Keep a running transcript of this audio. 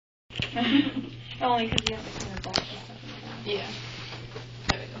Only because you have the kind of bulk and stuff in the back. Yeah.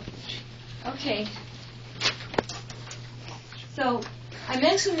 There we go. Okay. So I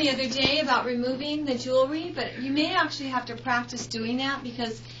mentioned the other day about removing the jewelry, but you may actually have to practice doing that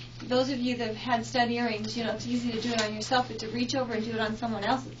because those of you that have had stud earrings, you know, it's easy to do it on yourself, but to reach over and do it on someone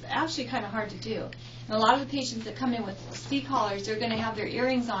else, it's actually kind of hard to do. And a lot of the patients that come in with C-collars, they're going to have their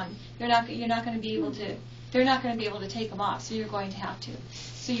earrings on. You're not going to be able to. They're not going to be able to take them off, so you're going to have to.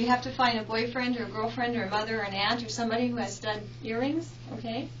 So you have to find a boyfriend or a girlfriend or a mother or an aunt or somebody who has stud earrings,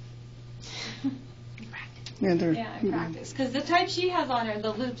 okay? Yeah, in practice. Because the type she has on her,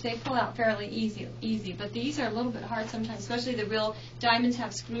 the loops, they pull out fairly easy. But these are a little bit hard sometimes, especially the real diamonds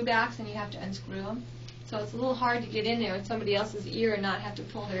have screw backs and you have to unscrew them. So it's a little hard to get in there with somebody else's ear and not have to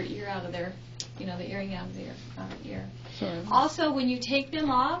pull their ear out of their, you know, the earring out of their ear. Sorry. Also, when you take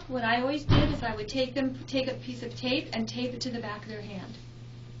them off, what I always did is I would take a piece of tape and tape it to the back of their hand.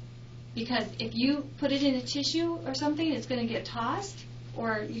 Because if you put it in a tissue or something, it's going to get tossed.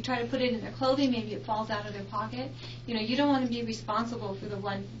 Or you try to put it in their clothing, maybe it falls out of their pocket. You know, you don't want to be responsible for the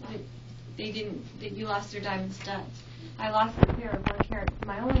one that you lost their diamond studs. I lost a pair of 1 carat,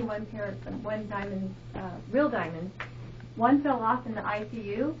 my only 1 carat, 1 diamond, real diamond. One fell off in the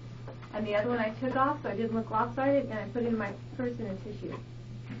ICU, and the other one I took off so I didn't look lopsided, and I put it in my purse in a tissue.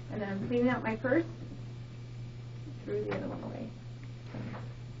 And then I'm cleaning out my purse, threw the other one away.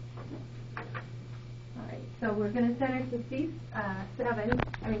 So we're going to center to C4,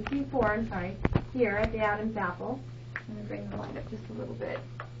 here at the Adam's apple. I'm going to bring the light up just a little bit.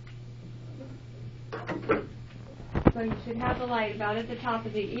 So you should have the light about at the top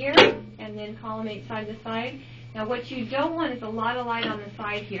of the ear, and then collimate side to side. Now what you don't want is a lot of light on the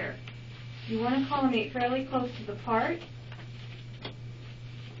side here. You want to collimate fairly close to the part.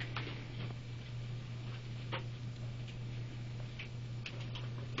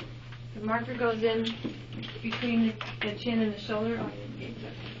 The marker goes in between the chin and the shoulder. Oh, I didn't get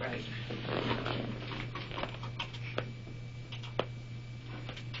exactly right.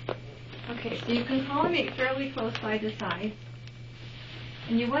 Okay, so you can collimate fairly close side to side.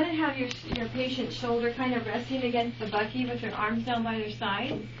 And you want to have your patient's shoulder kind of resting against the bucky with their arms down by their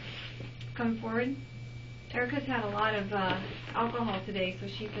side. Come forward. Erica's had a lot of alcohol today, so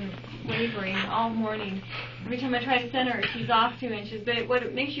she's been wavering all morning. Every time I try to center her, she's off 2 inches. But what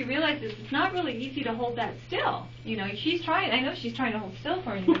it makes you realize is it's not really easy to hold that still. You know, she's trying. I know she's trying to hold still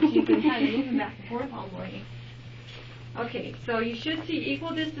for me, but she's been kind of moving back and forth all morning. Okay, so you should see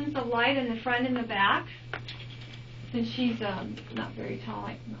equal distance of light in the front and the back. Since she's not very tall,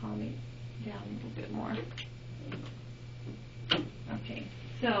 I can collimate down a little bit more. Okay,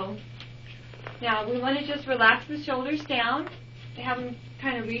 so now we want to just relax the shoulders down, have them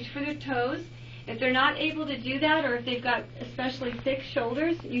kind of reach for their toes. If they're not able to do that, or if they've got especially thick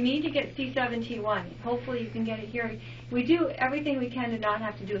shoulders, you need to get C7T1. Hopefully you can get it here. We do everything we can to not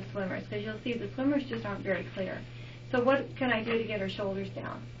have to do with swimmers, because you'll see the swimmers just aren't very clear. So what can I do to get her shoulders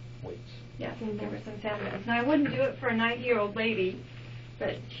down? Weights. Yes, and give her some sandbags. Now I wouldn't do it for a 90-year-old lady,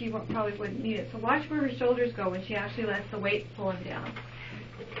 but she probably wouldn't need it. So watch where her shoulders go when she actually lets the weight pull them down.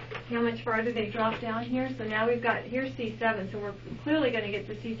 See how much farther they drop down here? So now we've got, here's C7, so we're clearly going to get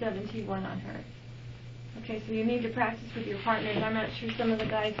the C7T1 on her. Okay, so you need to practice with your partners. I'm not sure, some of the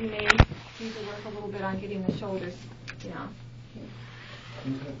guys you may need to work a little bit on getting the shoulders down.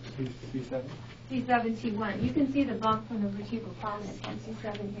 C7? C7T1. You can see the bump from the vertebral prominence on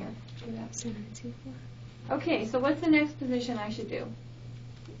C7 here. Okay, so what's the next position I should do?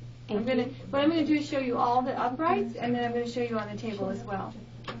 What I'm going to do is show you all the uprights, and then I'm going to show you on the table as well.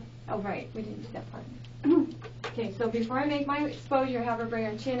 Oh, right, we didn't do that part. Okay, so before I make my exposure, have her bring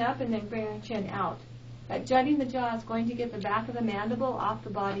her chin up and then bring her chin out. That jutting the jaw is going to get the back of the mandible off the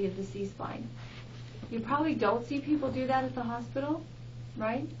body of the C-spine. You probably don't see people do that at the hospital,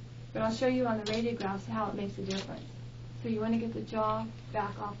 right? But I'll show you on the radiographs how it makes a difference. So you want to get the jaw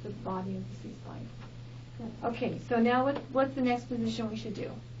back off the body of the C-spine. Okay, so now what's the next position we should do?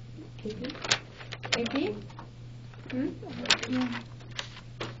 AP?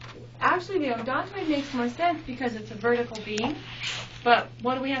 Actually, the odontoid makes more sense because it's a vertical beam. But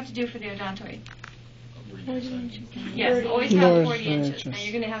what do we have to do for the odontoid? 40 inches. Yes, always have 40 inches. Now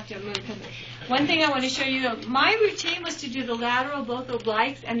you're going to have to move. One thing I want to show you, my routine was to do the lateral, both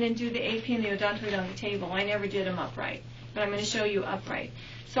obliques, and then do the AP and the odontoid on the table. I never did them upright, but I'm going to show you upright.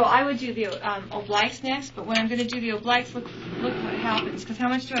 So I would do the obliques next, but when I'm going to do the obliques, look what happens. Because how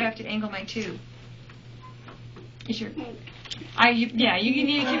much do I have to angle my tube? Yeah, you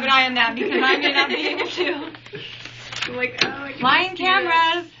need to keep an eye on that because I may not be able to. I'm like, oh, I can't Line do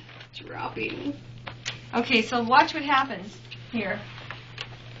cameras. it. Dropping. Okay, so watch what happens here.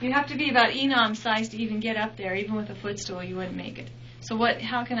 You have to be about Enom size to even get up there. Even with a footstool, you wouldn't make it. So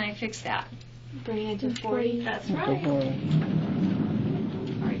how can I fix that? Bring it to 40. That's right. All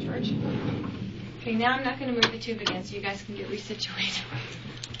right, George. Okay, now I'm not going to move the tube again so you guys can get resituated.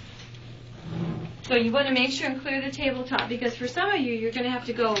 So you want to make sure and clear the tabletop because for some of you, you're going to have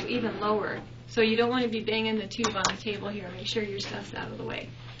to go even lower. So you don't want to be banging the tube on the table here. Make sure your stuff's out of the way.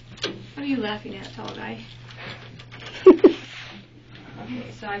 What are you laughing at, tall guy?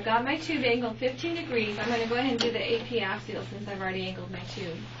 Okay, so I've got my tube angled 15 degrees. I'm going to go ahead and do the AP axial since I've already angled my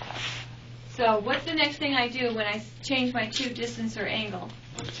tube. So what's the next thing I do when I change my tube distance or angle?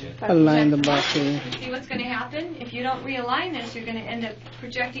 Align the bucky. See what's going to happen? If you don't realign this, you're going to end up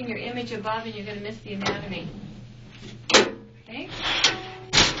projecting your image above and you're going to miss the anatomy. Okay?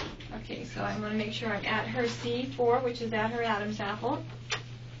 Okay, so I'm going to make sure I'm at her C4, which is at her Adam's apple.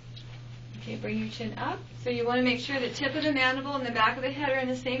 Okay, bring your chin up. So you want to make sure the tip of the mandible and the back of the head are in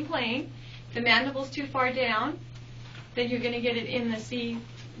the same plane. If the mandible's too far down, then you're going to get it in the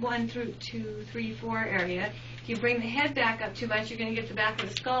C1 through 2, 3, 4 area. If you bring the head back up too much, you're going to get the back of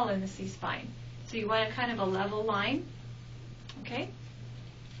the skull in the C-spine. So you want a kind of a level line. Okay?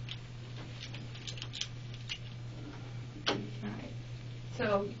 All right.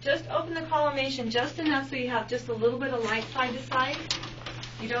 So just open the collimation just enough so you have just a little bit of light side to side.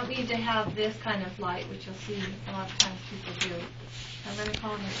 You don't need to have this kind of light, which you'll see a lot of times people do. I'm going to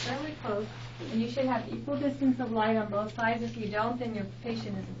collimate fairly close, and you should have equal distance of light on both sides. If you don't, then your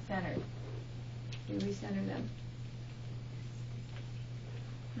patient isn't centered. You recenter them.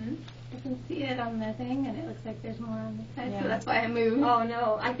 I can see it on the thing, and it looks like there's more on the side, Yeah. so that's why I moved. Oh,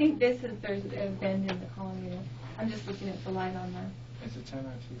 no. I think there's a bend in the collimator. I'm just looking at the light on there. Is it 10 on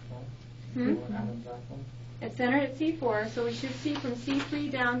C4? Hmm? Adam's apple? It's centered at C4, so we should see from C3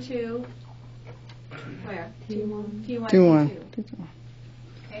 down to where? T1. T1, T1. T2.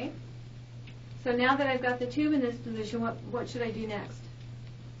 Okay. So now that I've got the tube in this position, what should I do next?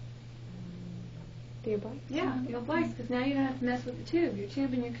 Do your box? Yeah, the obliques, because now you don't have to mess with the tube. Your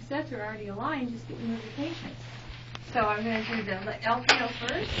tube and your cassettes are already aligned, just get move the patient. So I'm going to do the LPO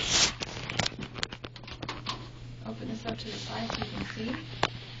first. Open this up to the side so you can see.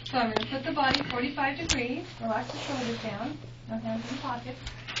 So I'm going to put the body 45 degrees, relax the shoulders down, no hands in the pockets,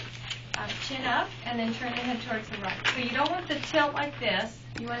 chin up, and then turn the head towards the right. So you don't want the tilt like this.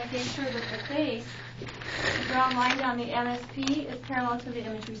 You want to make sure that the face, the brown line down the MSP, is parallel to the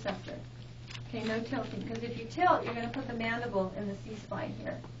image receptor. Okay, no tilting, because if you tilt, you're going to put the mandible in the C-spine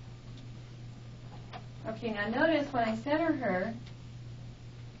here. Okay, now notice when I center her,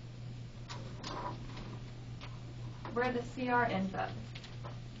 where the CR ends up.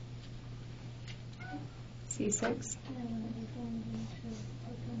 C6.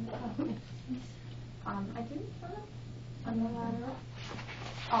 I didn't put it on the lateral.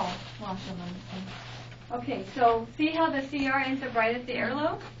 Oh, wash them on the thing. Okay, so see how the CR ends up right at the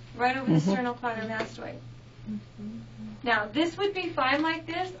airlobe? Right over the sternocleidomastoid. Now, this would be fine like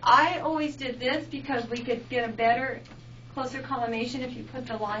this. I always did this because we could get a better, closer collimation if you put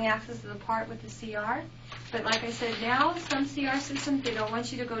the long axis of the part with the CR. But like I said, now some CR systems, they don't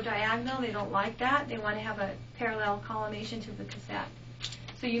want you to go diagonal. They don't like that. They want to have a parallel collimation to the cassette.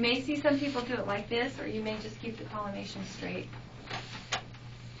 So you may see some people do it like this, or you may just keep the collimation straight.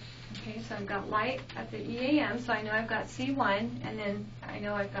 Okay, so I've got light at the EAM, so I know I've got C1, and then I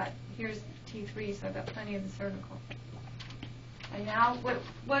know I've got, here's T3, so I've got plenty of the cervical. And now,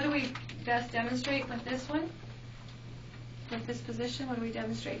 what do we best demonstrate with this one? With this position, what are we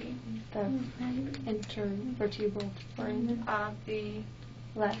demonstrating? The intern vertebral foramen. The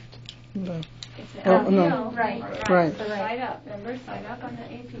Left. Left. it's Oh, the no. LPO, right. Right. So side up, remember, side up on the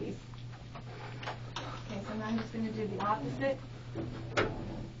APs. Okay, so now I'm just going to do the opposite.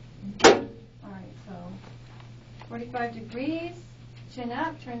 All right, so 45 degrees, chin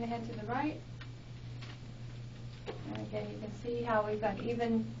up, turn the head to the right. And again, you can see how we've got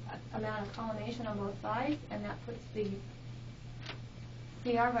even amount of collimation on both sides, and that puts the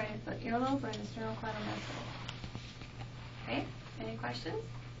CR right at the earlobe, right in the sternocleidomastoid. Okay, any questions?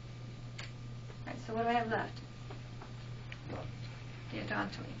 All right, so what do I have left? The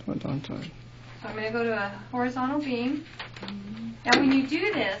odontoid. Hold on to it. So I'm going to go to a horizontal beam. Now when you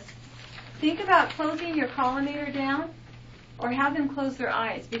do this, think about closing your collimator down or have them close their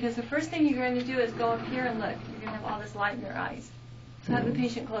eyes, because the first thing you're going to do is go up here and look. You're going to have all this light in their eyes. So have the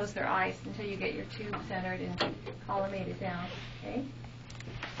patient close their eyes until you get your tube centered and collimated down. Okay?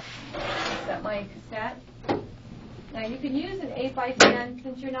 Set my cassette. Now you can use an 8x10.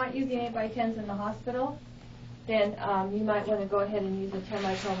 Since you're not using 8x10s in the hospital, then you might want to go ahead and use a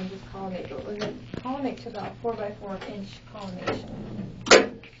 10x12 and just collimate. But we're going to collimate to about 4x4 inch collimation.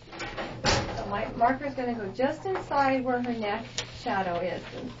 my marker is going to go just inside where her neck shadow is,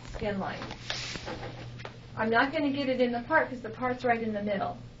 the skin line. I'm not going to get it in the part because the part's right in the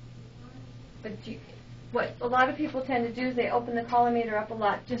middle. But what a lot of people tend to do is they open the collimator up a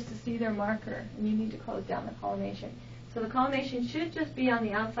lot just to see their marker, and you need to close down the collimation. So the collimation should just be on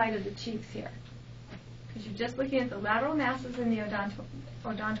the outside of the cheeks here, because you're just looking at the lateral masses in the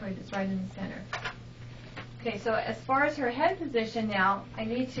odontoid that's right in the center. Okay, so as far as her head position now, I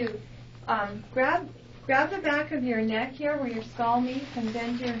need to grab the back of your neck here where your skull meets and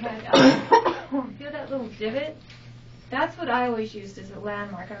bend your head up. Feel that little divot? That's what I always used as a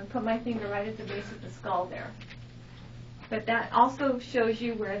landmark. I would put my finger right at the base of the skull there. But that also shows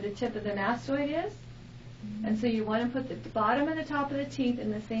you where the tip of the mastoid is. And so you want to put the bottom and the top of the teeth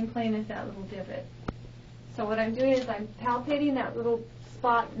in the same plane as that little divot. So what I'm doing is I'm palpating that little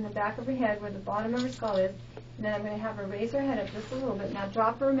spot in the back of her head where the bottom of her skull is, and then I'm going to have her raise her head up just a little bit. Now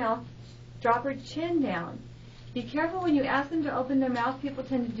drop her chin down. Be careful when you ask them to open their mouth, people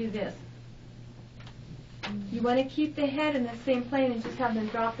tend to do this. You want to keep the head in the same plane and just have them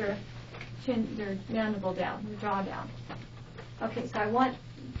drop their mandible down, their jaw down. Okay, so I want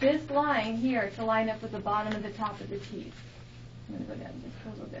this line here to line up with the bottom and the top of the teeth. I'm going to go down just a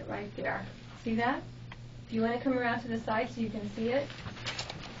little bit right there. See that? Do you want to come around to the side so you can see it?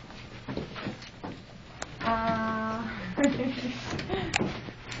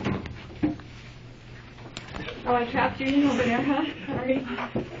 Oh, I trapped you in over there, huh? Sorry.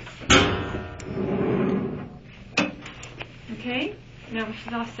 Okay? No,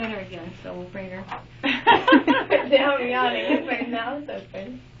 she's off center again, so we'll bring her. Now I'm yawning with my mouth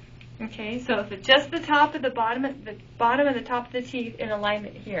open. Okay, so if it's just the top of the bottom and the top of the teeth in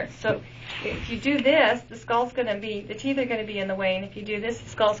alignment here. So if you do this, the teeth are going to be in the way, and if you do this, the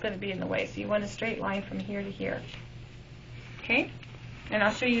skull's going to be in the way. So you want a straight line from here to here. Okay? And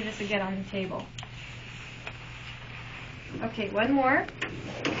I'll show you this again on the table. Okay, one more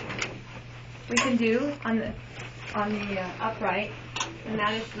we can do on the upright, and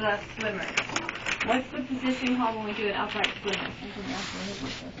that is the slimmer. What's the position called when we do an upright slimmer?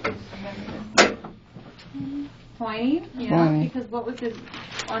 Twining? Yeah, Twining. because what was the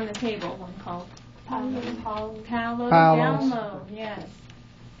on the table one called? Palo Palos. down low, yes.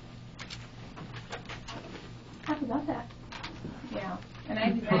 I forgot that. Yeah, and I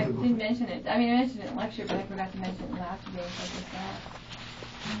didn't mention it. I mean, I mentioned it in lecture, but I forgot to mention it last day, so I just that.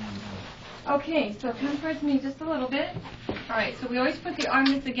 Okay, so come towards me just a little bit. All right, so we always put the arm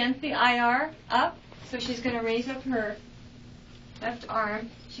that's against the IR up. So she's going to raise up her left arm.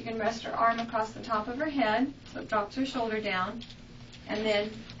 She can rest her arm across the top of her head, so it drops her shoulder down. And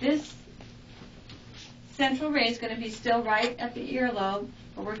then this central ray is going to be still right at the earlobe.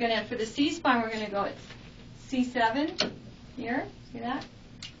 But we're going to, for the C-spine, we're going to go at C7 here. See that?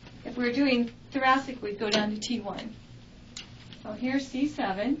 If we were doing thoracic, we'd go down to T1. So here's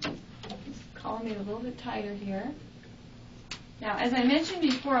C7. Just collimate a little bit tighter here. Now, as I mentioned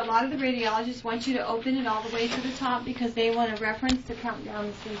before, a lot of the radiologists want you to open it all the way to the top because they want a reference to count down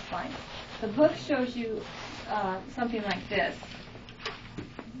the C-spine. The book shows you something like this.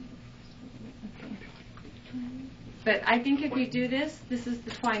 Okay. But I think if you do this, this is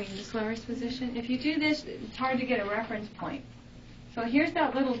the twining, the swimmer's position. If you do this, it's hard to get a reference point. So here's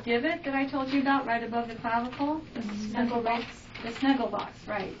that little divot that I told you about right above the clavicle. The snuggle box. The snuggle box,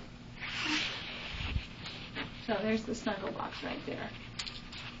 right. So there's the snuggle box right there.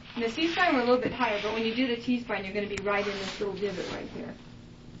 And the C-spine we're a little bit higher, but when you do the T-spine, you're going to be right in this little divot right here.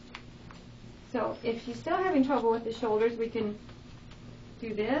 So if she's still having trouble with the shoulders, we can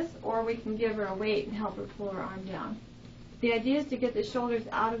do this, or we can give her a weight and help her pull her arm down. The idea is to get the shoulders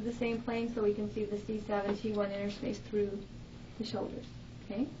out of the same plane so we can see the C7, T1 interspace through the shoulders.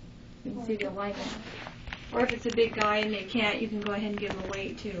 Okay? You can see the alignment. Or if it's a big guy and they can't, you can go ahead and give them a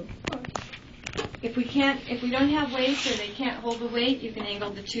weight too. If we don't have weights or they can't hold the weight, you can angle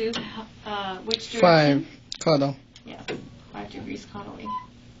the tube. Which direction? 5 caudal. Yeah, 5 degrees caudally.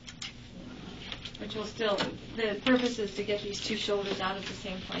 Which will still, the purpose is to get these two shoulders out of the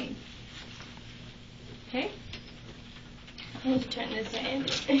same plane. Okay? I need to turn this end.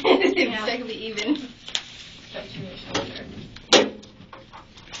 It's not going to be even. Stretching your shoulder.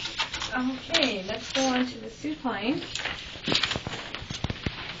 Okay, let's go on to the supine.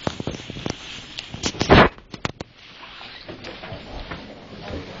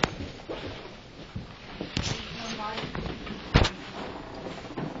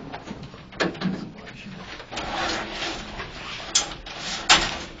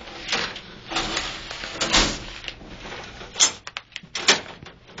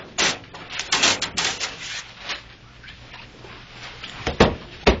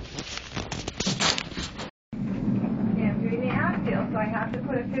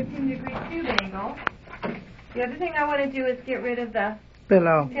 15-degree tube angle. The other thing I want to do is get rid of the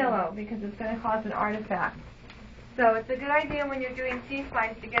Pillow. pillow because it's going to cause an artifact. So it's a good idea when you're doing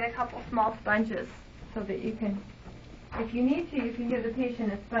C-spines to get a couple small sponges so that you can, if you need to, you can give the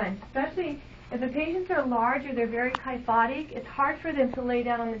patient a sponge. Especially if the patients are large or they're very kyphotic, it's hard for them to lay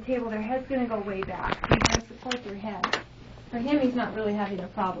down on the table. Their head's going to go way back. You want to support their head. For him, he's not really having a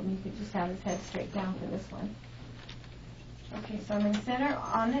problem. He could just have his head straight down for this one. Okay, so I'm going to center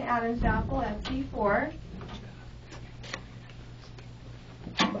on the Adam's apple at C4.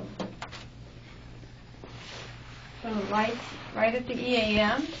 So right at the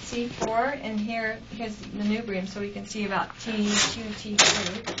EAM, C4, and here's the nubrium, so we can see about T2,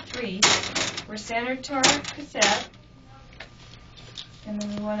 T3. We're centered to our cassette, and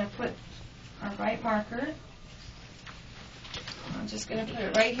then we want to put our right marker. I'm just going to put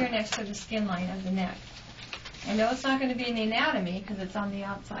it right here next to the skin line of the neck. I know it's not going to be in the anatomy because it's on the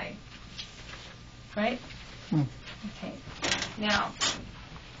outside. Right? Okay. Now,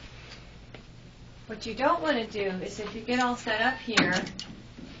 what you don't want to do is if you get all set up here,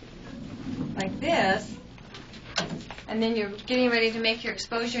 like this, and then you're getting ready to make your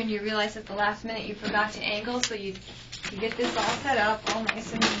exposure and you realize at the last minute you forgot to angle, so you get this all set up, all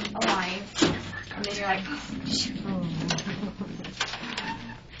nice and aligned, and then you're like, oh, shoot.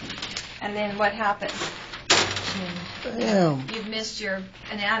 And then what happens? Damn. You've missed your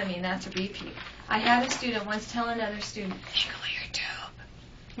anatomy, and that's a repeat. I had a student once tell another student, angle your tube.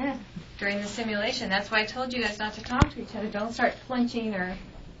 Yeah. During the simulation. That's why I told you guys not to talk to each other. Don't start flinching or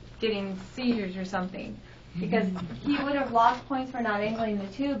getting seizures or something. Because he would have lost points for not angling the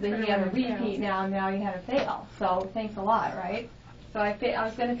tube, but he had a repeat now, and now he had a fail. So thanks a lot, right? So I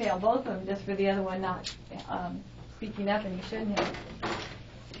was going to fail both of them just for the other one not speaking up, and he shouldn't have.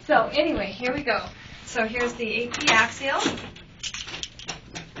 So anyway, here we go. So here's the AP axial.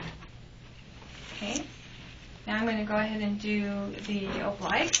 Okay. Now I'm going to go ahead and do the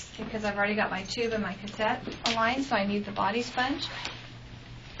obliques because I've already got my tube and my cassette aligned, so I need the body sponge.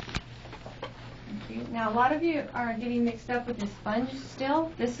 Okay. Now a lot of you are getting mixed up with this sponge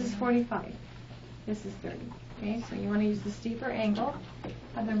still. This is 45. This is 30. Okay, so you want to use the steeper angle.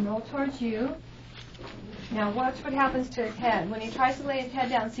 Have them roll towards you. Now watch what happens to his head. When he tries to lay his head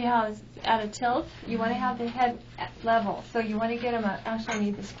down, see how it's at a tilt? You want to have the head at level. So you want to get him actually I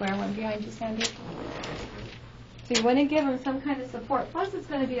need the square one behind you, Sandy. So you want to give him some kind of support. Plus it's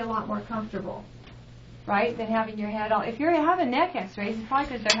going to be a lot more comfortable, right, than having your head all. If you're having neck x-rays, it's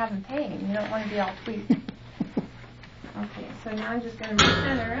probably because they're having pain. You don't want to be all tweaked. Okay, so now I'm just going to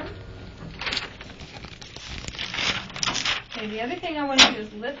recenter him. Okay, the other thing I want to do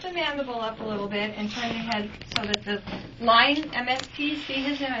is lift the mandible up a little bit and turn the head so that the line MSP, see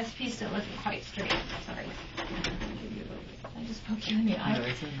his MSP still isn't quite straight. Sorry. I just poked you in the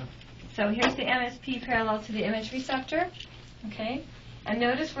eye. So here's the MSP parallel to the image receptor. Okay? And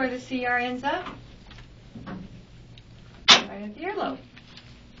notice where the CR ends up. Right at the earlobe.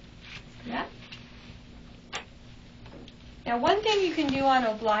 Yeah? Now, one thing you can do on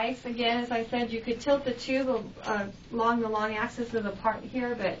obliques, again, as I said, you could tilt the tube along the long axis of the part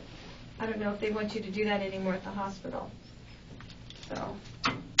here, but I don't know if they want you to do that anymore at the hospital. So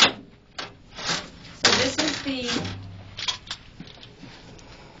this is the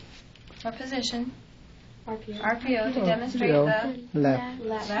position, RPO, to demonstrate the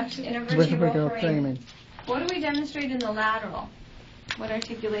left intervertebral framing. What do we demonstrate in the lateral? What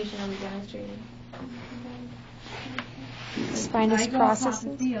articulation are we demonstrating? Spinous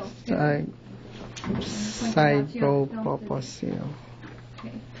processes. Cyclopopliteal.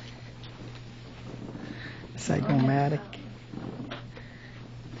 Okay. Zygomatic.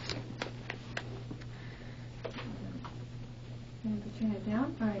 And put your head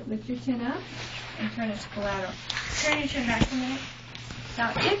down. All right, lift your chin up and turn it to collateral. Turn your chin back a minute.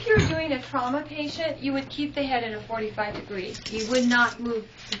 Now, if you're doing a trauma patient, you would keep the head at a 45 degrees. You would not move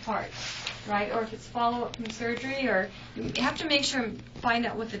the part, right? Or if it's follow-up from surgery, or you have to make sure and find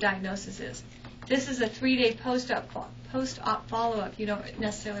out what the diagnosis is. This is a 3-day post-op follow-up. You don't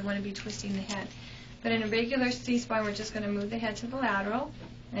necessarily want to be twisting the head. But in a regular C-spine, we're just going to move the head to the lateral.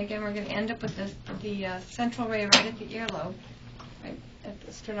 And again, we're going to end up with the central ray right at the earlobe, right at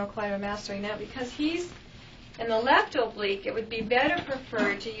the sternocleidomastoid. Now, because he's in the left oblique, it would be better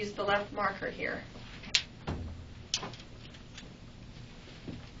preferred to use the left marker here.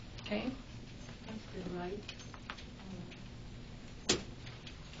 Okay?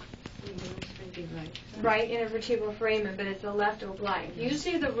 Right intervertebral foramen, but it's a left oblique.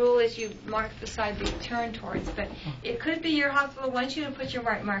 Usually the rule is you mark the side that you turn towards, but it could be your hospital wants you to put your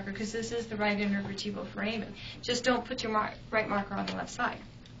right marker because this is the right intervertebral foramen. Just don't put your right marker on the left side.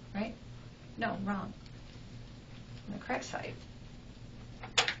 right? No, wrong. On the correct side.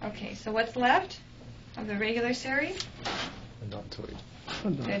 Okay, so what's left of the regular series? Odontoid.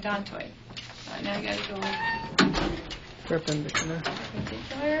 The odontoid. All right, now you got to go Perpendicular.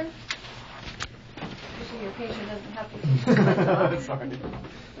 perpendicular. Usually your patient doesn't have to. Sorry.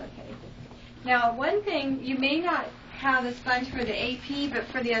 Okay. Now, one thing, you may not have a sponge for the AP, but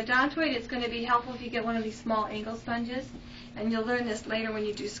for the odontoid, it's going to be helpful if you get one of these small angle sponges. And you'll learn this later when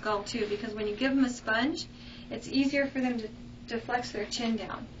you do skull too, because when you give them a sponge, it's easier for them to flex their chin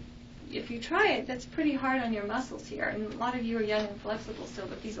down. If you try it, that's pretty hard on your muscles here. And a lot of you are young and flexible still,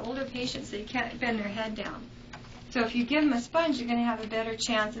 but these older patients, they can't bend their head down. So if you give them a sponge, you're going to have a better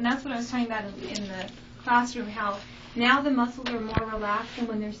chance. And that's what I was talking about in the classroom, how now the muscles are more relaxed than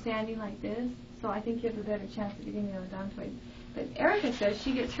when they're standing like this. So I think you have a better chance of getting the odontoid. But Erica says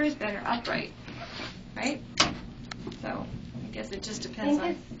she gets hers better upright, right? So I guess it just depends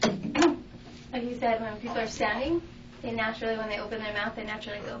on. Like you said, when people are standing, they naturally, when they open their mouth, they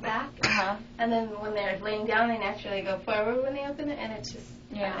naturally go back. Uh-huh. And then when they're laying down, they naturally go forward when they open it, and it just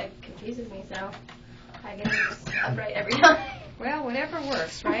Yeah. kind of confuses me. So I get it just upright every time. Well, whatever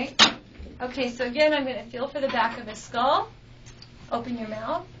works, right? Okay, so again, I'm going to feel for the back of the skull. Open your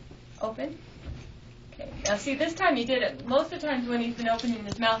mouth. Open. Okay. Now, see, this time he did it. Most of the times when he's been opening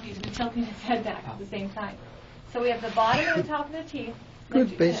his mouth, he's been tilting his head back at the same time. So we have the bottom and the top of the teeth.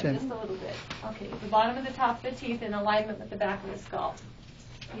 Good Lift your chin patient. just a little bit. Okay, the bottom and the top of the teeth in alignment with the back of the skull.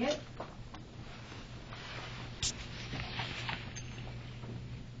 See it?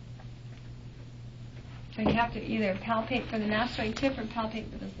 So you have to either palpate for the mastoid tip or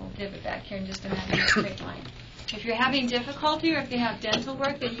palpate for this little divot back here in just a straight line. If you're having difficulty or if you have dental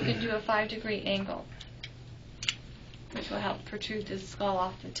work, then you can do a 5-degree angle, which will help protrude the skull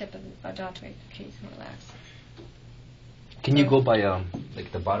off the tip of the odontoid. Okay, you can relax. Can you go by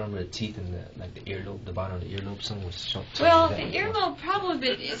like the bottom of the teeth and the earlobe, the bottom of the earlobe? Some was Well, the earlobe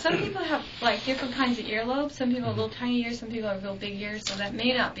probably, some people have like different kinds of earlobes. Some people have little tiny ears, some people have real big ears, so that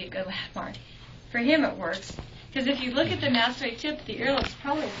may not be a good landmark. For him it works. Because if you look at the mastoid tip, the earlobe's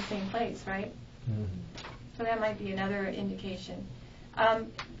probably at the same place, right? Mm-hmm. So that might be another indication.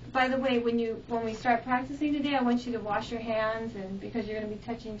 By the way, when we start practicing today, I want you to wash your hands, and because you're going to be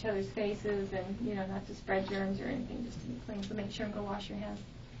touching each other's faces, and not to spread germs or anything, just to be clean. So make sure and go wash your hands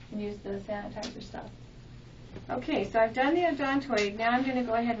and use the sanitizer stuff. Okay, so I've done the odontoid. Now I'm going to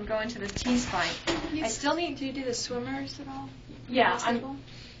go ahead and go into the T-spine. I still need. Do you do the swimmers at all? Yeah, I'm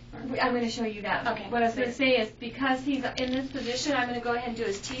going to show you that. Okay. What I was going to say is because he's in this position, I'm going to go ahead and do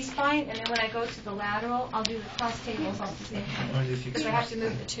his T-spine, and then when I go to the lateral, I'll do the cross tables all at the same time. Because I have to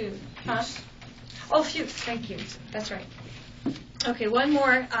move the tube. Huh? Oh, fuchs. Thank you. That's right. Okay, one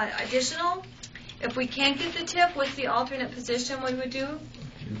more additional. If we can't get the tip, what's the alternate position we would do?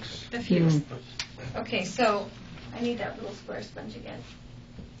 The fuchs. Okay, so I need that little square sponge again.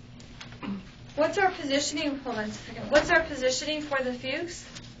 What's our positioning? Hold on a second. What's our positioning for the fuchs?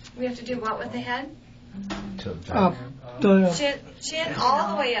 We have to do what with the head? Up. To Chin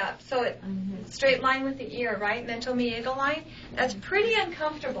all the way up. So it straight line with the ear, right? Mental-meatal line. That's pretty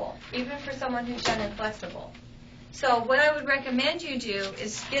uncomfortable, even for someone who's young and flexible. So what I would recommend you do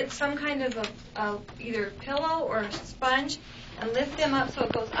is get some kind of a either pillow or sponge and lift them up so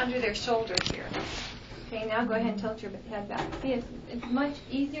it goes under their shoulders here. Okay, now go ahead and tilt your head back. See, it's much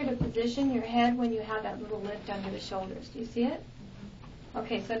easier to position your head when you have that little lift under the shoulders. Do you see it?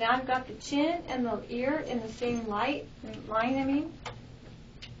 Okay, so now I've got the chin and the ear in the same line. Get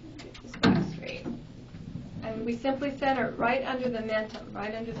this back straight. And we simply center it right under the mentum,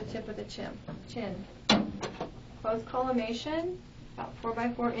 right under the tip of the chin. Close collimation, about 4 by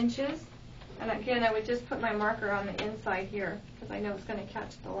 4 inches. And again, I would just put my marker on the inside here because I know it's going to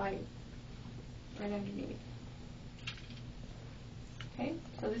catch the light right underneath. Okay,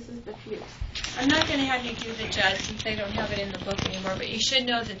 so this is the fuchs. I'm not going to have you do the jud since they don't have it in the book anymore, but you should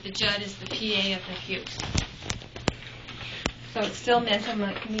know that the jud is the PA of the fuchs. So it's still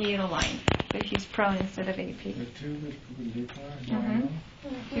mental-meatal line, but he's prone instead of AP. The tube is perpendicular.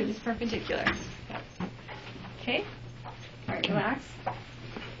 Mm-hmm. Tube is perpendicular. Yep. Okay. All right, relax.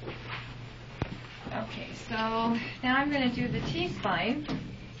 Okay, so now I'm going to do the T-spine.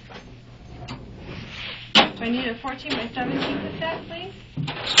 Do I need a 14 by 17 with that, please?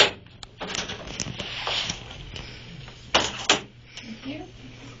 Thank you.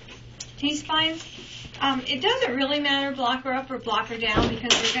 T-spines. It doesn't really matter blocker up or blocker down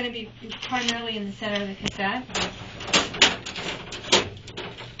because we're going to be primarily in the center of the cassette.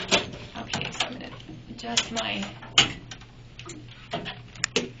 Okay, so I'm going to adjust my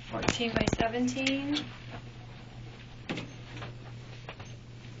 14 by 17.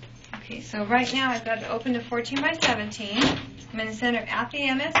 Okay, so right now I've got it open to 14 by 17. I'm going to center at the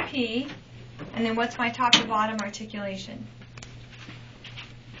MSP, and then what's my top to bottom articulation?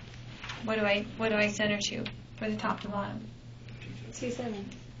 What do I center to for the top to bottom? T7.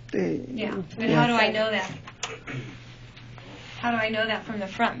 Yeah. But how do I know that? How do I know that from the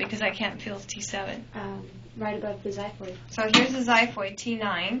front? Because I can't feel T7. Right above the xiphoid. So here's the xiphoid,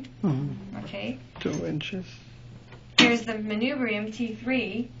 T9. Mm-hmm. Okay. 2 inches. Here's the manubrium,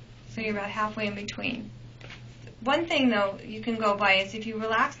 T3. So you're about halfway in between. One thing, though, you can go by is if you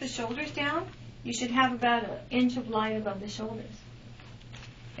relax the shoulders down, you should have about 1 inch of light above the shoulders.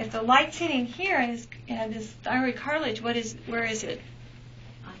 If the light's hitting here and this thyroid cartilage, where is it?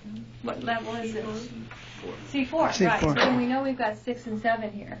 What level is it? C4, right. So then we know we've got 6 and 7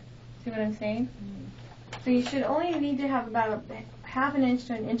 here. See what I'm saying? So you should only need to have about half an inch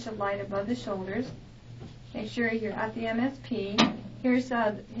to 1 inch of light above the shoulders. Make sure you're at the MSP. Here's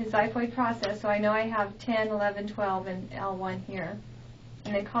his xiphoid process, so I know I have 10, 11, 12, and L1 here.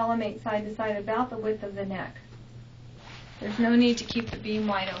 And then collimate side to side about the width of the neck. There's no need to keep the beam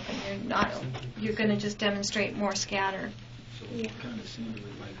wide open. You're going to just demonstrate more scatter. So it kind of seems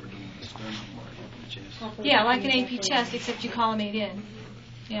like we're doing the sternum part of the chest. Yeah, like an AP chest, except you collimate in.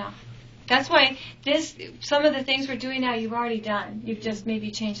 Yeah. That's why some of the things we're doing now you've already done. You've just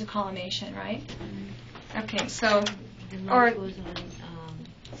maybe changed the collimation, right? Okay, so... The light goes on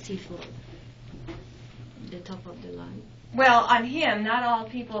C4, the top of the line. Well, on him, not all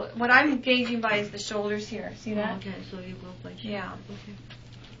people... What I'm gauging by is the shoulders here. See that? Okay, so you go by shoulder. Yeah. Okay.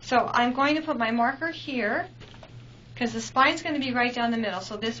 So I'm going to put my marker here, because the spine's going to be right down the middle,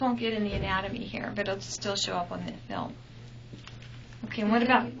 so this won't get in the anatomy here, but it'll still show up on the film. Okay, and what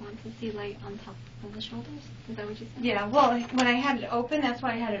about... You want to see light on top of the shoulders? Is that what you said? Yeah, well, when I had it open, that's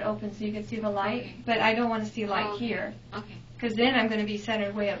why I had it open, so you could see the light, Okay. but I don't want to see light okay. here, Okay. because then I'm going to be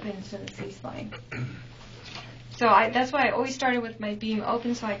centered way up into the C-spine. So that's why I always started with my beam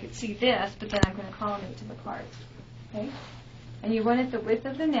open so I could see this, but then I'm going to collimate to the parts. Okay? And you want it the width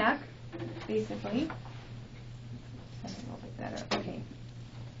of the neck, basically. That's a little bit better. Okay.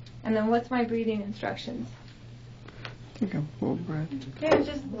 And then what's my breathing instructions? Take a full breath. Yeah,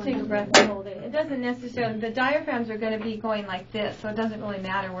 just take a breath and hold it. It doesn't necessarily, the diaphragms are going to be going like this, so it doesn't really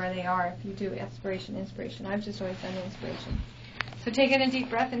matter where they are if you do expiration, inspiration. I've just always done inspiration. So take in a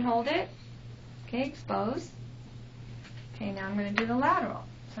deep breath and hold it. Okay, expose. Okay, now I'm going to do the lateral.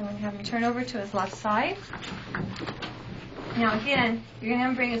 So I'm going to have him turn over to his left side. Now again, you're going to have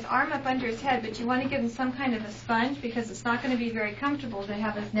him bring his arm up under his head, but you want to give him some kind of a sponge because it's not going to be very comfortable to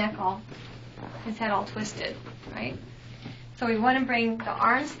have his head all twisted, right? So we want to bring the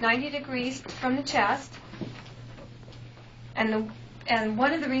arms 90 degrees from the chest. And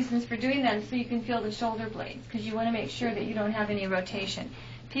one of the reasons for doing that is so you can feel the shoulder blades, because you want to make sure that you don't have any rotation.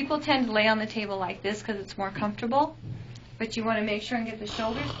 People tend to lay on the table like this because it's more comfortable, but you want to make sure and get the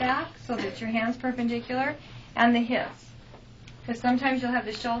shoulders back so that your hand's perpendicular, and the hips. Because sometimes you'll have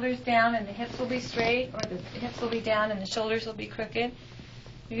the shoulders down and the hips will be straight, or the hips will be down and the shoulders will be crooked.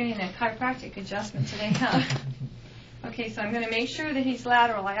 You're getting a chiropractic adjustment today, huh? Okay, so I'm going to make sure that he's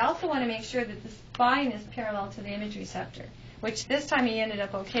lateral. I also want to make sure that the spine is parallel to the image receptor, which this time he ended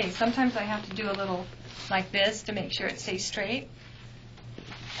up okay. Sometimes I have to do a little like this to make sure it stays straight.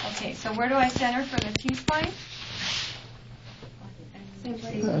 Okay, so where do I center for the T-spine? Same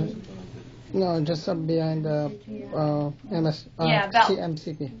place. No, just up behind the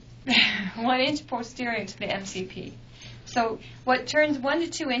MCP. 1 inch posterior to the MCP. So what turns 1 to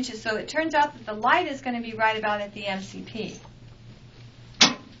 2 inches, so it turns out that the light is going to be right about at the MCP.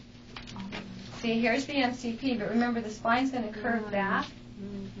 See, here's the MCP, but remember the spine's going to curve back.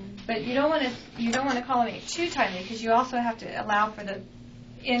 But you don't want to collimate too tightly because you also have to allow for the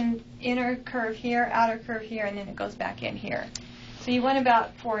inner curve here, outer curve here, and then it goes back in here. So you want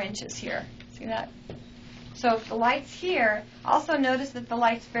about 4 inches here. See that? So if the light's here, also notice that the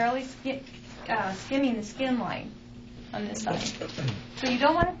light's barely skimming the skin line on this side. So you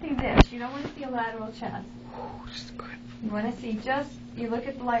don't want to see this. You don't want to see a lateral chest. You want to see you look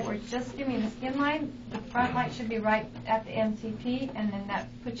at the light where it's just skimming the skin line. The front light should be right at the MCP, and then that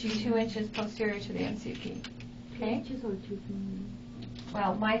puts you 2 inches posterior to the MCP. Okay? Inches or 2 fingers?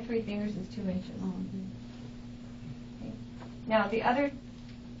 Well, my 3 fingers is 2 inches. Oh, okay. Okay. Now the other,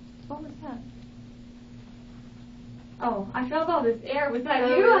 what was that? Oh, I felt all this air. Was that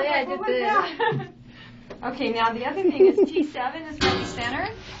Oh, you? really? I What did was that? Okay, now the other thing is T7 is really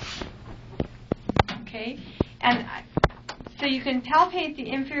centered. Okay, and so you can palpate the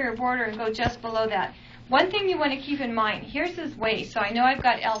inferior border and go just below that. One thing you want to keep in mind, here's his waist, so I know I've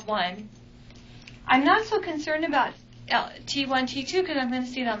got L1. I'm not so concerned about T1, T2 because I'm going to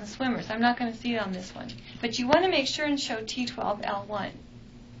see it on the swimmers. I'm not going to see it on this one. But you want to make sure and show T12, L1.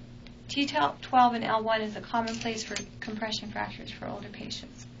 T12 and L1 is a common place for compression fractures for older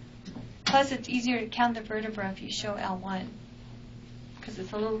patients. Plus, it's easier to count the vertebra if you show L1 because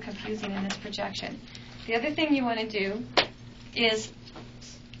it's a little confusing in this projection. The other thing you want to do is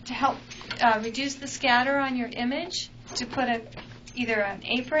to help reduce the scatter on your image to put either an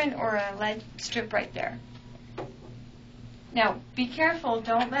apron or a lead strip right there. Now, be careful.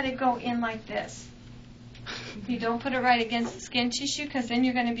 Don't let it go in like this. You don't put it right against the skin tissue because then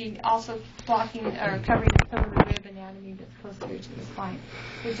you're going to be also blocking or covering some of the rib anatomy that's posterior to the spine.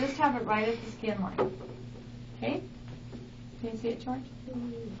 So just have it right at the skin line. Okay? Can you see it, George?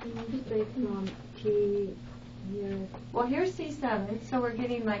 Well, here's C7, so we're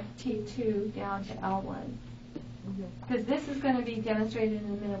getting like T2 down to L1. Because this is going to be demonstrated in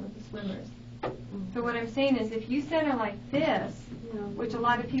a minute with the swimmers. So what I'm saying is if you center like this, which a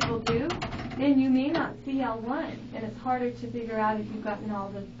lot of people do, then you may not see L1, and it's harder to figure out if you've gotten all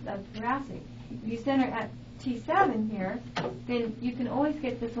the thoracic. If you center at T7 here, then you can always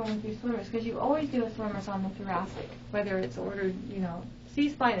get this one with your swimmers, because you always do a swimmers on the thoracic, whether it's ordered,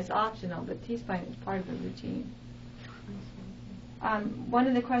 C-spine is optional, but T-spine is part of the routine. One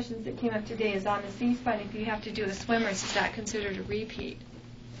of the questions that came up today is on the C-spine, if you have to do a swimmers, is that considered a repeat?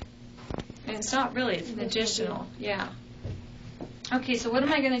 And it's not really, it's an additional, yeah. Okay, so what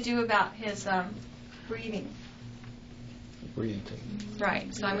am I going to do about his breathing? Breathing technique.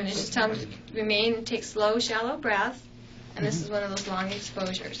 Right, so I'm going to just tell him to remain and take slow, shallow breaths, and this is one of those long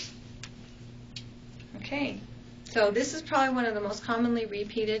exposures. Okay, so this is probably one of the most commonly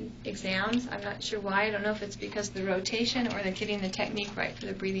repeated exams. I'm not sure why. I don't know if it's because of the rotation or they're getting the technique right for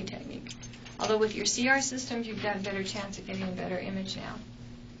the breathing technique. Although with your CR systems, you've got a better chance of getting a better image now.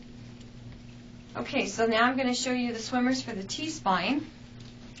 Okay, so now I'm going to show you the swimmers for the T-spine.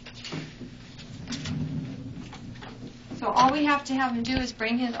 So all we have to have him do is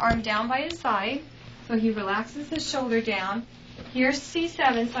bring his arm down by his side, so he relaxes his shoulder down. Here's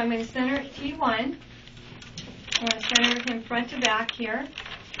C7, so I'm going to center at T1. I'm going to center him front to back here.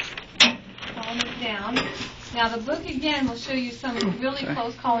 Column it down. Now the book again will show you some really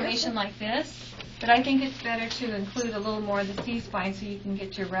close collimation like this, but I think it's better to include a little more of the C-spine so you can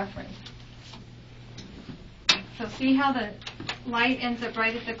get your reference. So see how the light ends up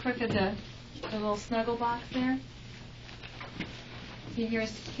right at the crook of the little snuggle box there? See,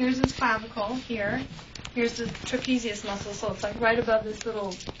 here's his clavicle here. Here's the trapezius muscle, so it's like right above this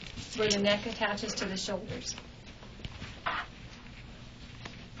little, where the neck attaches to the shoulders.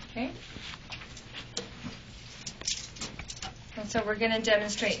 Okay? And so we're going to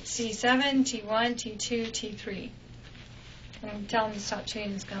demonstrate C7, T1, T2, T3. And tell him to stop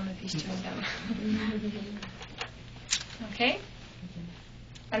chewing his gum if he's chewing gum. Okay?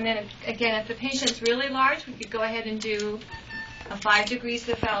 And then, again, if the patient's really large, we could go ahead and do a 5 degrees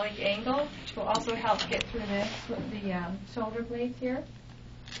cephalic angle, which will also help get through the shoulder blades here.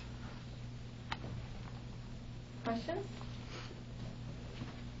 Questions?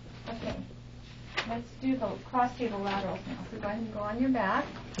 Okay. Let's do the cross table laterals now. So go ahead and go on your back.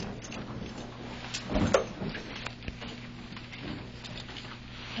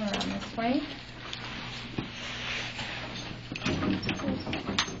 Around this way.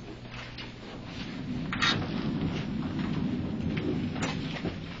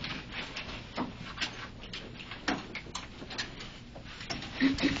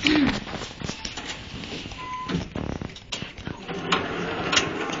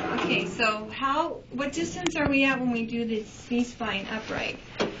 Okay, so what distance are we at when we do the C-spine upright?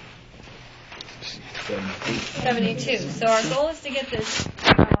 72. So our goal is to get this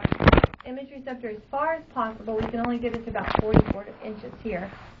image receptor as far as possible. We can only get it to about 44 inches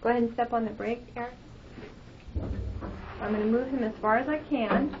here. Go ahead and step on the brake, Eric. I'm going to move him as far as I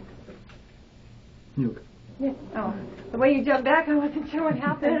can. Look. Yeah. Oh, the way you jumped back, I wasn't sure what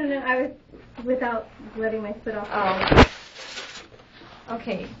happened. No, I was without letting my foot off. Oh.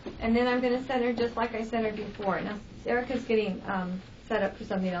 Okay, and then I'm going to center just like I centered before. Now, Erica's getting set up for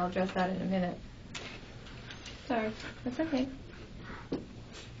something. I'll address that in a minute. Sorry. That's okay.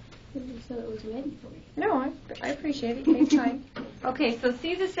 So it was ready for me. No, I appreciate it. Take time. Okay, so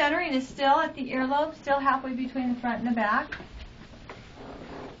see the centering is still at the earlobe, still halfway between the front and the back.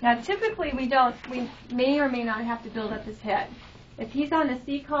 Now, typically we may or may not have to build up his head. If he's on a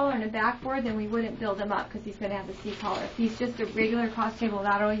C-collar and a backboard, then we wouldn't build him up because he's going to have a C-collar. If he's just a regular cross-table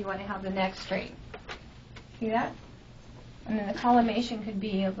lateral, you want to have the neck straight. See that? And then the collimation could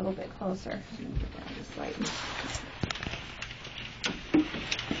be a little bit closer. I'm going to get down just slightly.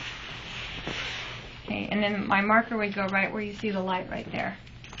 Okay. Okay, and then my marker would go right where you see the light right there.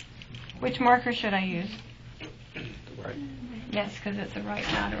 Which marker should I use? Right. Yes, because it's a right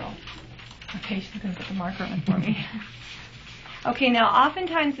lateral. Okay, she's going to put the marker on for me. Okay, now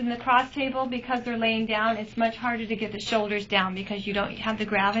oftentimes in the cross table, because they're laying down, it's much harder to get the shoulders down because you don't have the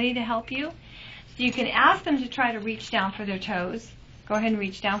gravity to help you. So you can ask them to try to reach down for their toes. Go ahead and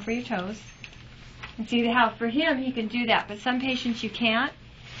reach down for your toes. And see how for him he can do that, but some patients you can't.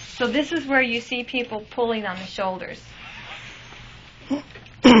 So this is where you see people pulling on the shoulders.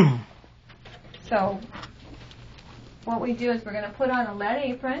 So what we do is we're going to put on a lead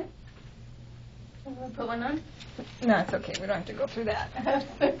apron. Put one on. No, it's okay. We don't have to go through that.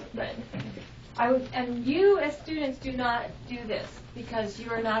 But and you as students do not do this because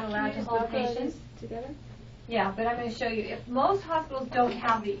you are not allowed to hold patients together. Yeah, but I'm going to show you. If most hospitals don't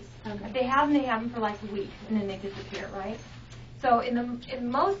have these, if they have them, they have them for like a week, and then they disappear, right? So in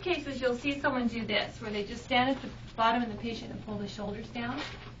most cases, you'll see someone do this, where they just stand at the bottom of the patient and pull the shoulders down,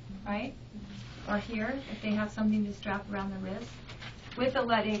 right? Or here, if they have something to strap around the wrist, with a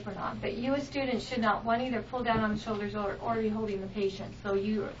lead apron on. But you as students should not want to either pull down on the shoulders or be holding the patient. So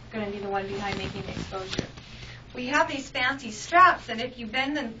you're going to be the one behind making the exposure. We have these fancy straps, and if you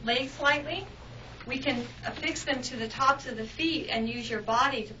bend the legs slightly, we can affix them to the tops of the feet and use your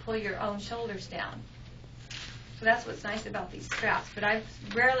body to pull your own shoulders down. So that's what's nice about these straps. But I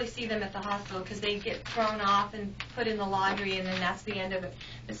rarely see them at the hospital because they get thrown off and put in the laundry, and then that's the end of it.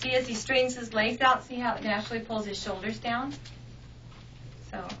 But see, as he straightens his legs out, see how it naturally pulls his shoulders down?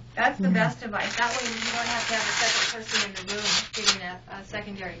 So that's the best device. That way you don't have to have a second person in the room getting a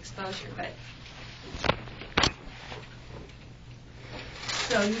secondary exposure. But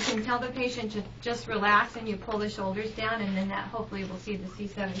so you can tell the patient to just relax and you pull the shoulders down, and then that hopefully will see the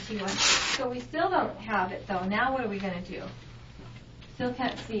C7T1. So we still don't have it though. Now what are we going to do? Still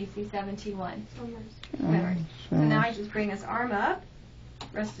can't see C7T1. Swimmers. So now I just bring this arm up,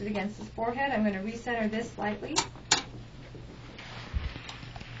 rest it against his forehead. I'm going to recenter this slightly.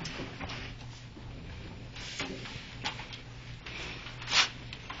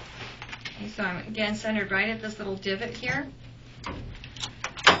 Okay, so I'm again centered right at this little divot here.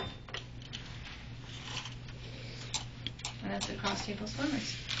 And that's the cross-table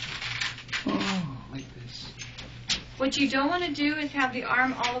swimmers. Oh, like this. What you don't want to do is have the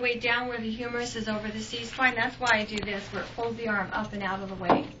arm all the way down where the humerus is over the C-spine. That's why I do this, where it pulls the arm up and out of the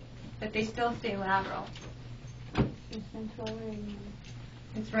way. But they still stay lateral.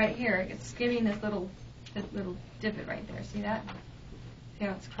 It's right here. It's skimming this little divot right there. See that? See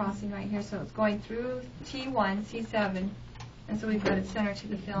how it's crossing right here? So it's going through T1, C7, and so we've got it centered to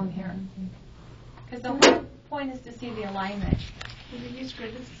the film here. Because the whole point is to see the alignment. Did you use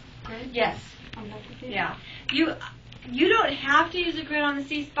grid? Yes. Yeah. You don't have to use a grid on the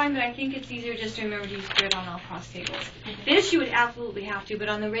C-spine, but I think it's easier just to remember to use grid on all cross tables. This you would absolutely have to, but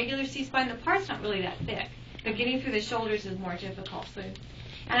on the regular C-spine, the part's not really that thick. But getting through the shoulders is more difficult. So,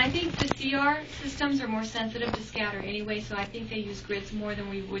 and I think the CR systems are more sensitive to scatter anyway, so I think they use grids more than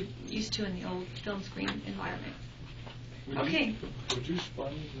we would used to in the old film screen environment. Okay. Would you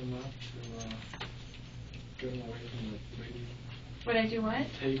sponge enough to get away from the 3D Would I do what?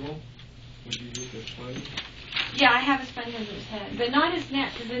 table? Would you use a sponge? Yeah, I have a sponge under his head, but not his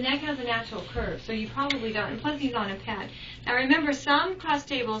neck, because the neck has a natural curve, so you probably don't. And plus, he's on a pad. Now, remember, some cross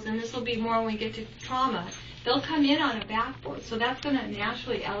tables, and this will be more when we get to trauma, they'll come in on a backboard, so that's going to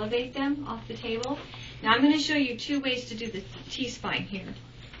naturally elevate them off the table. Now, I'm going to show you two ways to do the T-spine here.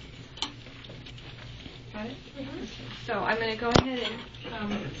 Got it? Mm-hmm. So I'm going to go ahead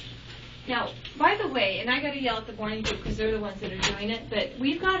and... Now, by the way, and I got to yell at the morning group because they're the ones that are doing it, but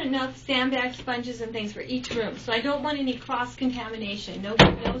we've got enough sandbag sponges and things for each room, so I don't want any cross-contamination. No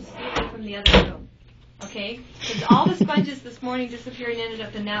stealing from the other room, okay? Because all the sponges this morning disappeared and ended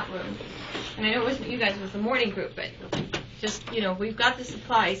up in that room. And I know it wasn't you guys, it was the morning group, but just, we've got the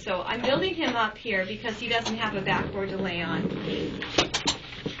supplies. So I'm building him up here because he doesn't have a backboard to lay on.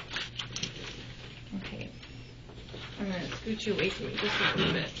 Okay. I'm going to scoot you away from me just a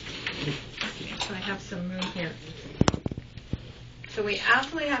little bit. So I have some room here. So we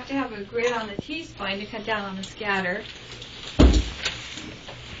absolutely have to have a grid on the T-spine to cut down on the scatter.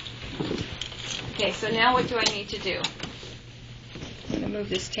 Okay, so now what do I need to do? I'm going to move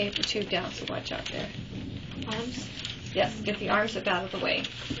this taper tube down, so watch out there. Arms? Yes, get the arms up out of the way.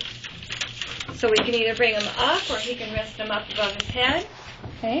 So we can either bring them up or he can rest them up above his head.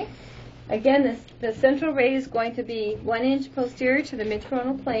 Okay. Again, the central ray is going to be 1 inch posterior to the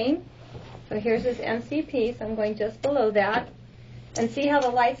midcoronal plane. So here's his MCP, so I'm going just below that. And see how the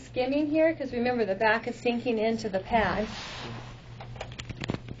light's skimming here? Because remember, the back is sinking into the pad.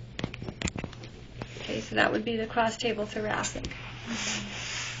 Okay, Okay, so that would be the cross-table thoracic.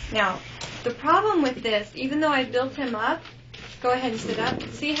 Now, the problem with this, even though I built him up, go ahead and sit up.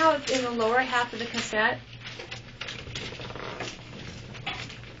 See how it's in the lower half of the cassette?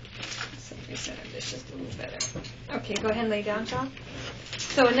 So if we set up this just a little better. Okay, go ahead and lay down, John.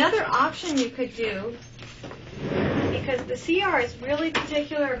 So another option you could do, because the CR is really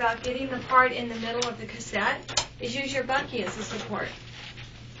particular about getting the part in the middle of the cassette, is use your bucky as a support.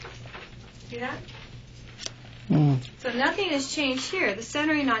 See that? So nothing has changed here. The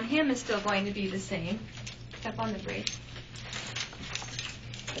centering on him is still going to be the same, except on the brace.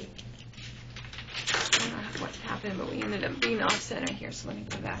 I don't know what happened, but we ended up being off center here, so let me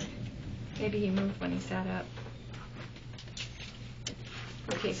go back. Maybe he moved when he sat up.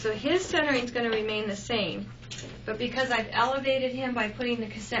 Okay, so his centering is going to remain the same, but because I've elevated him by putting the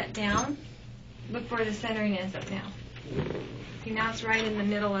cassette down, look where the centering is up now. See, now it's right in the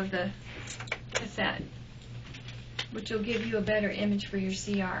middle of the cassette, which will give you a better image for your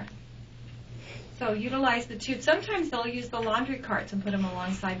CR. So utilize the tube. Sometimes they'll use the laundry carts and put them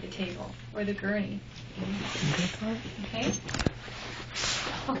alongside the table, or the gurney. Okay?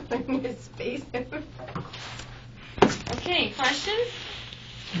 Oh, his face. Okay, questions?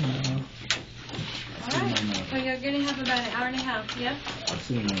 No. All right. So you're going to have about an hour and a half, yes? I've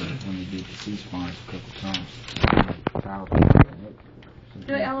seen when they did the C-spines a couple times.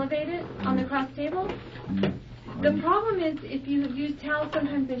 Do I elevate it on the cross table? The problem is if you use towels,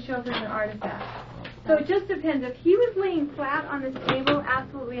 sometimes they show up as an artifact. So it just depends. If he was laying flat on this table,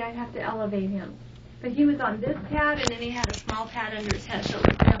 absolutely I'd have to elevate him. But he was on this pad, and then he had a small pad under his head, so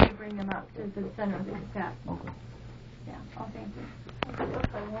we can have to bring him up to the center of the cassette. Okay. Yeah. Oh, thank you.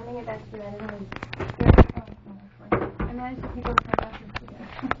 I'm handing it back to you. I didn't know. I managed to keep up with my glasses today.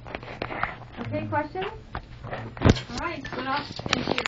 Okay, questions? All right, split off into your